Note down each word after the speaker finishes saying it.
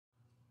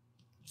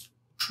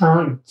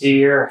Oh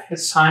dear,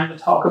 it's time to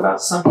talk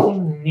about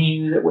something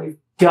new that we've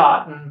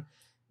gotten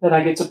that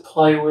I get to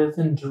play with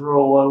and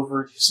drool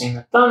over. You've seen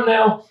the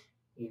thumbnail,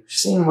 you've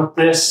seen what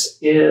this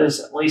is,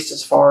 at least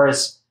as far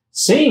as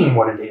seeing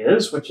what it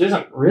is, which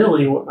isn't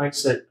really what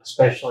makes it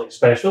especially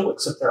special,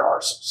 except there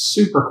are some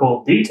super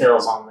cool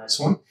details on this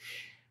one.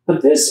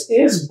 But this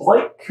is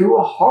Blake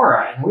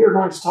Kuwahara, and we are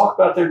going to talk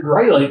about their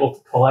gray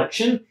label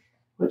collection,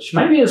 which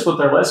maybe is what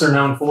they're lesser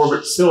known for,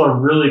 but still a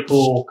really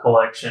cool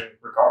collection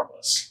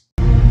regardless.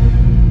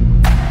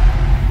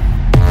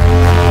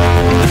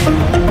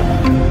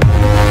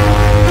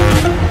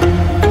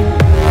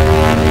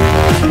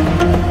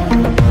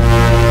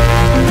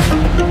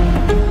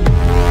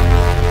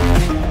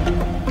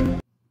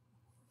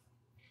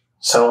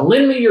 So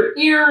lend me your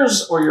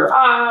ears or your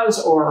eyes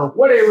or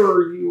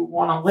whatever you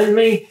want to lend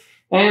me,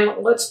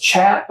 and let's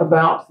chat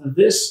about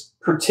this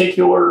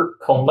particular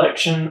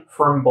collection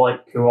from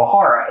Blake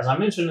Kuwahara. As I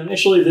mentioned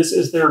initially, this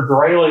is their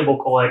gray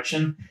label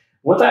collection.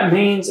 What that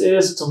means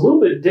is it's a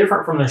little bit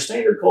different from their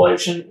standard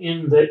collection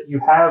in that you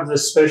have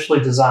this specially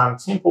designed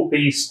temple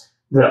piece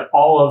that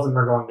all of them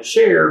are going to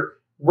share,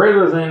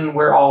 rather than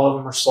where all of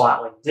them are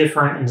slightly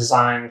different and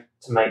designed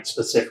to mate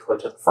specifically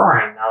to the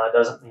frame. Now, that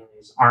doesn't mean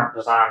these aren't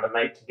designed to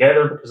mate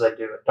together, because they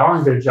do a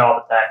darn good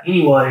job at that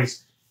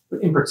anyways.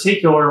 But in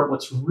particular,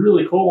 what's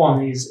really cool on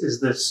these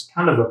is this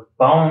kind of a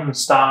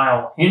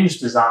bone-style hinge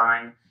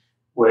design,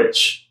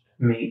 which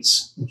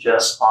meets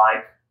just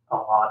like a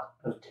lot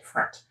of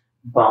different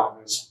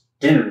bones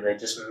do. They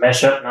just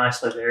mesh up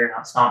nicely there. Now,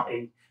 it's not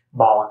a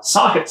ball and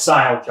socket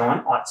style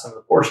joint like some of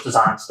the Porsche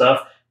design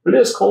stuff, but it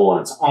is cool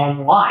in its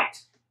own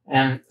light.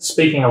 And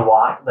speaking of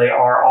light, they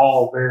are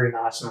all very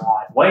nice and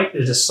lightweight.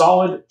 It is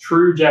solid,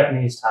 true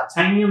Japanese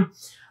titanium.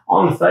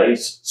 On the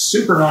face,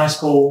 super nice,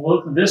 cool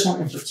look. This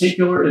one in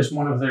particular is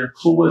one of their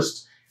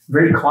coolest,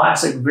 very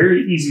classic,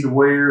 very easy to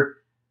wear,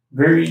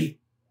 very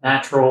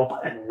natural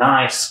and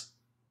nice.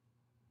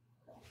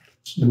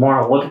 The more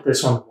I look at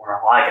this one, the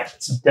more I like it.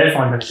 It's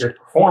definitely been a good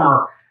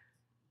performer,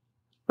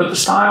 but the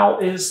style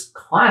is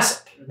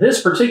classic.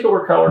 This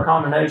particular color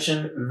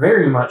combination,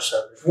 very much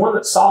so. There's one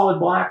that's solid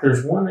black.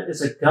 There's one that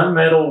is a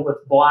gunmetal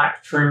with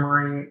black trim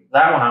ring.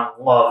 That one I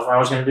love. If I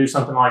was going to do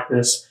something like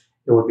this,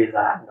 it would be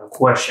that, no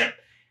question.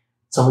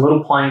 It's a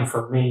little plain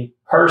for me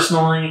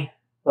personally,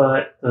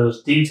 but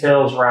those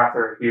details right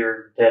through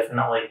here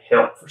definitely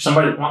help. For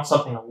somebody that wants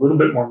something a little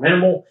bit more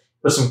minimal,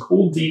 with some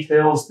cool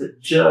details that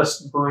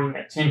just bring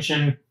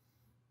attention,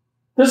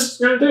 this is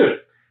going to do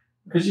it.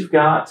 Because you've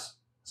got,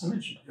 as I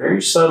mentioned, a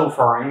very subtle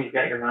frame. You've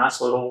got your nice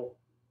little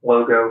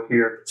logo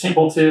here at the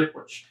temple tip,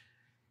 which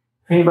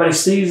if anybody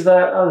sees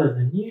that other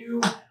than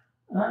you,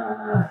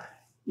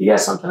 you got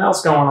something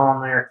else going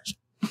on there.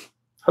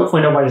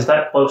 Hopefully nobody's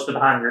that close to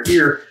behind your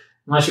ear,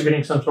 unless you're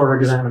getting some sort of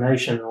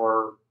examination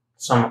or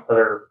some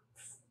other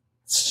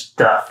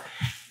stuff.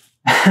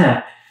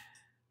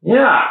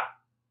 Yeah.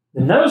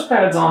 The nose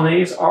pads on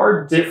these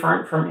are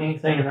different from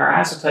anything in their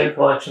acetate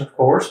collection, of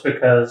course,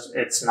 because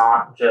it's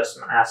not just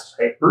an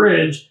acetate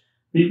bridge.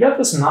 But you've got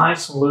this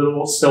nice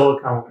little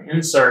silicone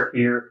insert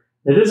here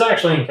that is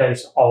actually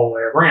encased all the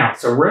way around.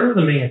 So rather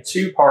than being a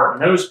two-part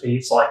nose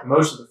piece like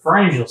most of the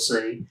frames you'll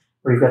see,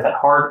 where you've got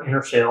that hard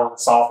inner shell and the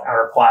soft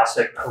outer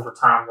plastic, and over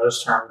time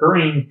those turn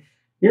green,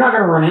 you're not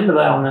going to run into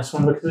that on this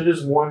one because it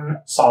is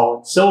one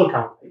solid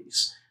silicone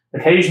piece.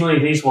 Occasionally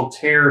these will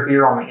tear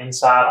here on the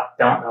inside. I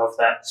don't know if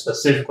that's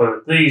specifically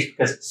with these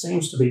because it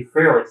seems to be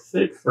fairly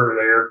thick through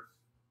there,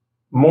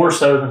 more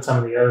so than some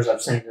of the others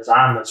I've seen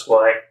designed this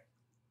way.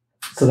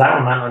 So that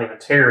one might not even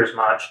tear as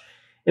much.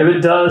 If it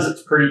does,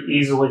 it's pretty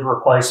easily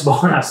replaceable.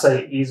 And I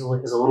say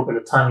easily is a little bit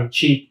of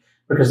tongue-in-cheek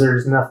because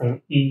there's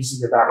nothing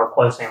easy about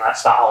replacing that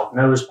style of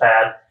nose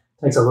pad.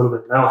 It takes a little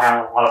bit of know-how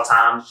and a lot of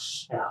time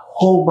and a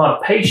whole lot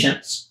of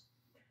patience.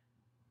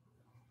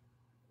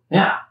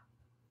 Yeah.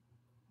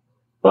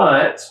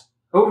 But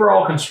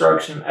overall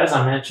construction, as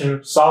I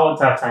mentioned, solid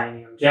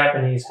titanium,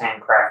 Japanese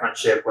hand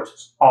craftsmanship, which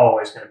is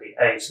always going to be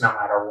ace no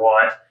matter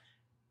what.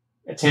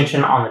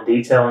 Attention on the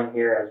detailing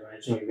here. As I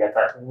mentioned, you've got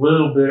that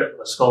little bit of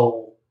a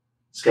skull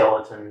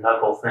skeleton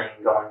knuckle thing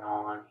going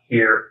on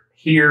here,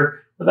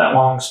 with that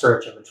long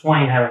stretch in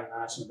between, having a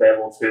nice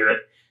bevel to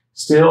it.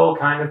 Still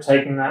kind of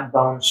taking that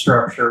bone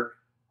structure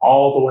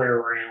all the way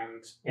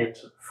around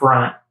into the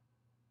front.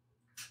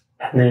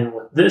 And then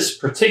with this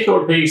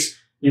particular piece,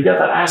 you've got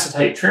that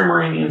acetate trim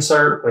ring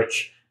insert,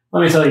 which,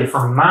 let me tell you,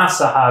 from my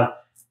side,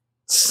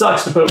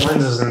 sucks to put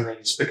lenses in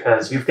these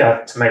because you've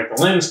got to make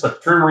the lens, put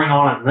the trim ring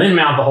on it, and then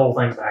mount the whole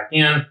thing back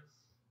in.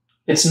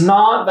 It's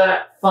not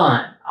that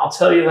fun. I'll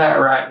tell you that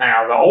right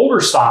now. The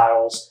older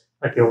styles,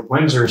 like the old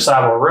Windsor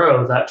Savile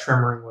Row, that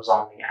trim ring was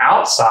on the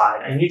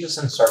outside, and you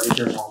just inserted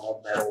your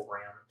normal metal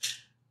rim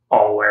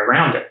all the way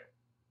around it.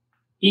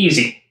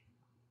 Easy.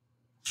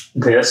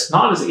 This,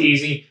 not as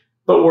easy,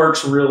 but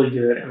works really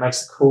good and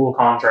makes the cool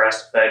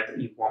contrast effect that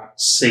you won't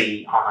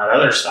see on that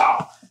other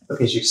style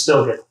because you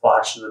still get the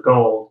flash of the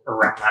gold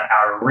around that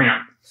outer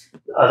rim.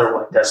 The other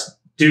one doesn't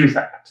do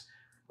that.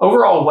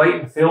 Overall weight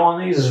and feel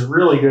on these is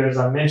really good, as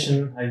I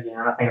mentioned. Again,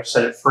 I think I've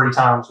said it 3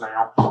 times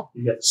now.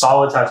 You get the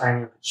solid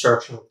titanium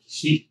construction,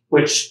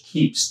 which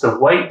keeps the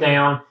weight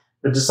down.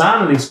 The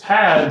design of these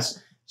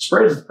pads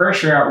spreads the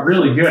pressure out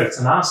really good. It's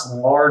a nice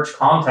large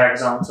contact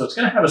zone, so it's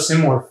going to have a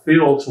similar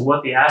feel to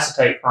what the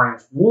acetate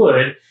frames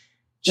would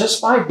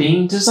just by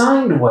being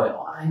designed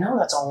well. I know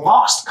that's a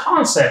lost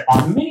concept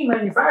on many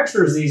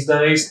manufacturers these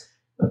days,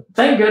 but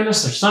thank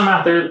goodness there's some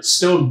out there that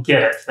still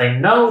get it. They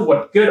know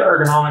what good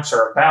ergonomics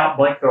are about.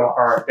 Blake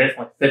Kuwahara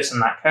definitely fits in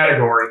that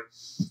category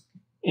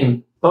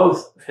in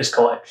both of his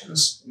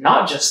collections,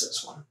 not just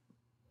this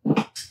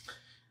one.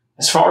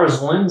 As far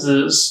as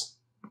lenses,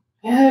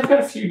 yeah, they've got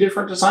a few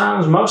different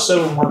designs. Most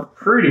of them work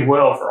pretty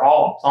well for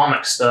all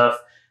ophthalmic stuff.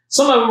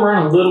 Some of them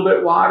run a little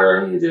bit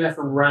wider. You do have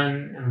to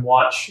run and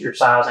watch your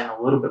sizing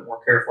a little bit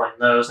more carefully in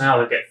those. Now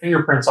they've got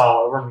fingerprints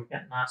all over them. You've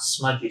got nice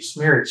smudgy,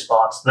 smeary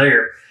spots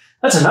there.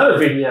 That's another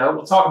video.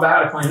 We'll talk about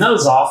how to clean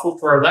those off. We'll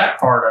throw that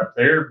card up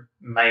there,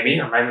 maybe,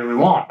 or maybe we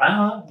won't.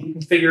 You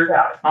can figure it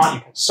out. If not,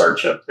 you can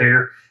search up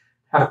there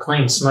how to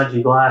clean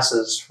smudgy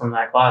glasses from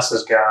that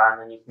glasses guy,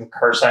 and then you can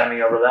curse at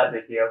me over that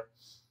video,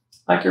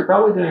 like you're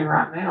probably doing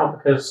right now,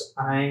 because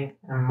I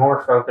am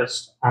more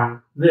focused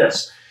on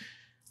this.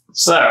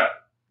 So,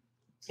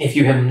 if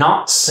you have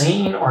not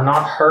seen or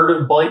not heard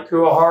of Blake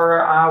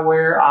Kuwahara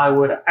Eyewear, I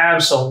would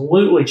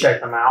absolutely check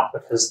them out,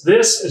 because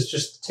this is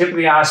just the tip of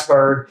the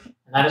iceberg,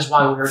 and that is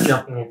why we are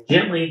jumping in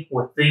gently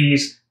with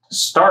these to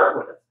start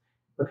with,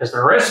 because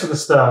the rest of the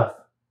stuff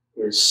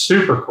is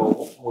super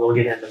cool. We'll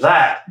get into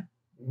that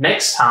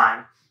next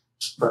time.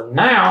 For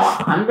now,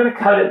 I'm going to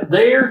cut it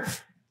there.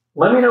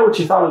 Let me know what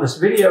you thought of this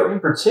video. In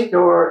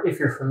particular, if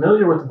you're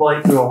familiar with the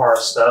Blake Kuwahara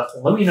stuff,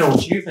 let me know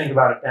what you think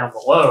about it down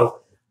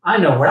below. I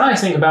know what I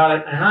think about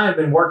it, and I have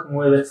been working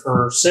with it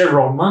for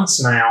several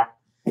months now.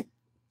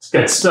 It's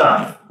good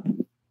stuff.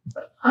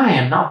 But I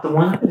am not the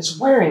one that is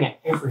wearing it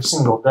every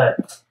single day.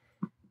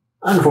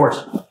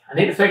 Unfortunately, I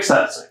need to fix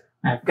that soon.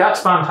 I've got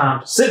to find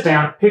time to sit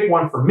down and pick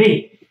one for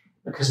me,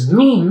 because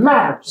me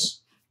matters.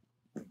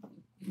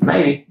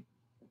 Maybe.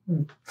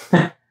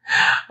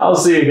 I'll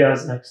see you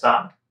guys next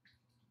time.